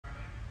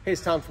Hey,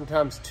 it's Tom from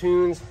Tom's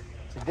Toons.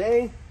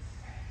 Today,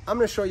 I'm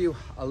going to show you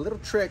a little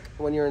trick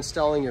when you're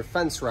installing your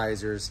fence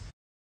risers.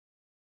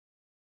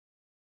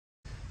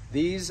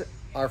 These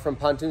are from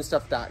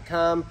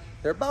pontoonstuff.com.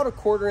 They're about a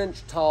 1/4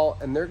 inch tall,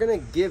 and they're going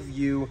to give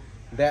you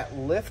that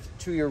lift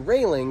to your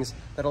railings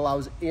that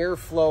allows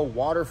airflow,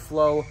 water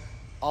flow,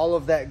 all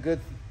of that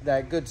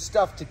good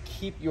stuff to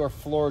keep your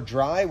floor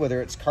dry,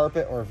 whether it's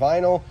carpet or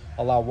vinyl,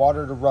 allow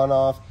water to run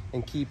off,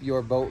 and keep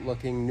your boat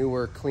looking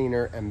newer,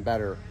 cleaner, and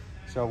better.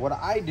 So what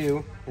I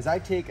do is I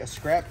take a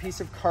scrap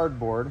piece of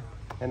cardboard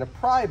and a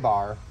pry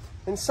bar,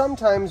 and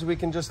sometimes we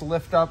can just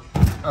lift up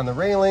on the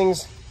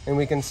railings and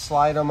we can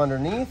slide them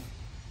underneath.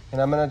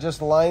 And I'm gonna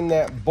just line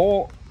that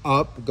bolt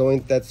up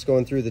that's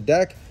going through the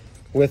deck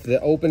with the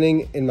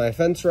opening in my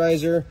fence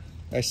riser.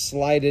 I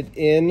slide it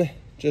in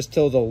just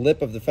till the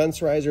lip of the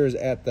fence riser is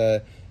at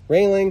the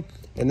railing,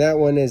 and that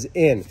one is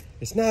in.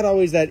 It's not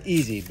always that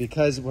easy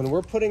because when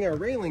we're putting our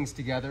railings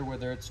together,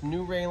 whether it's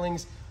new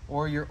railings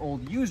or your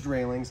old used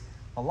railings,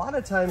 a lot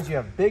of times you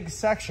have big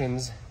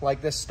sections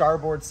like this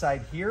starboard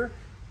side here.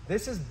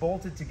 This is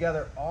bolted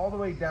together all the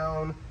way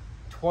down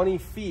 20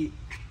 feet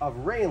of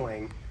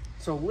railing.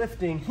 So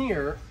lifting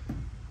here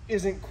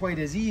isn't quite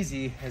as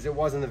easy as it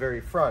was in the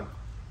very front.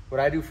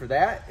 What I do for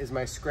that is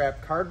my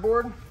scrap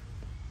cardboard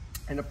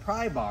and a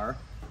pry bar,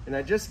 and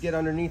I just get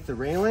underneath the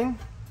railing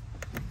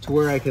to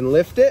where I can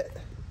lift it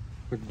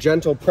with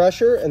gentle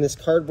pressure, and this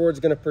cardboard is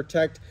going to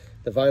protect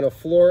the vinyl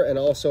floor and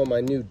also my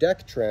new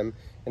deck trim,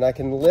 and I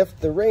can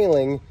lift the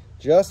railing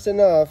just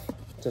enough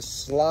to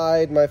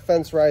slide my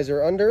fence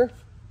riser under.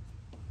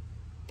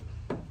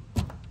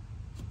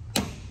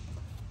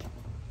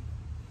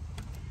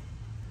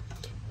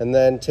 And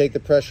then take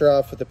the pressure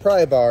off with the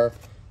pry bar,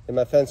 and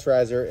my fence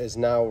riser is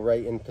now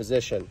right in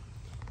position.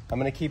 I'm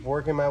going to keep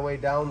working my way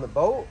down the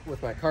boat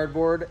with my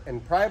cardboard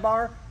and pry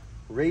bar,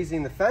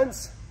 raising the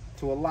fence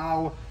to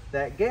allow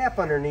that gap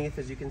underneath,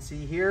 as you can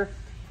see here,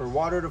 for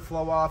water to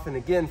flow off, and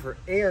again for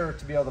air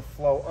to be able to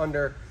flow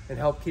under and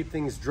help keep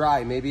things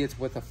dry. Maybe it's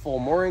with a full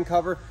mooring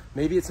cover,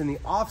 maybe it's in the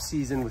off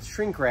season with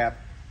shrink wrap.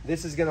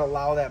 This is going to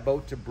allow that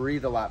boat to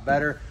breathe a lot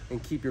better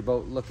and keep your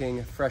boat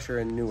looking fresher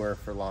and newer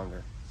for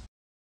longer.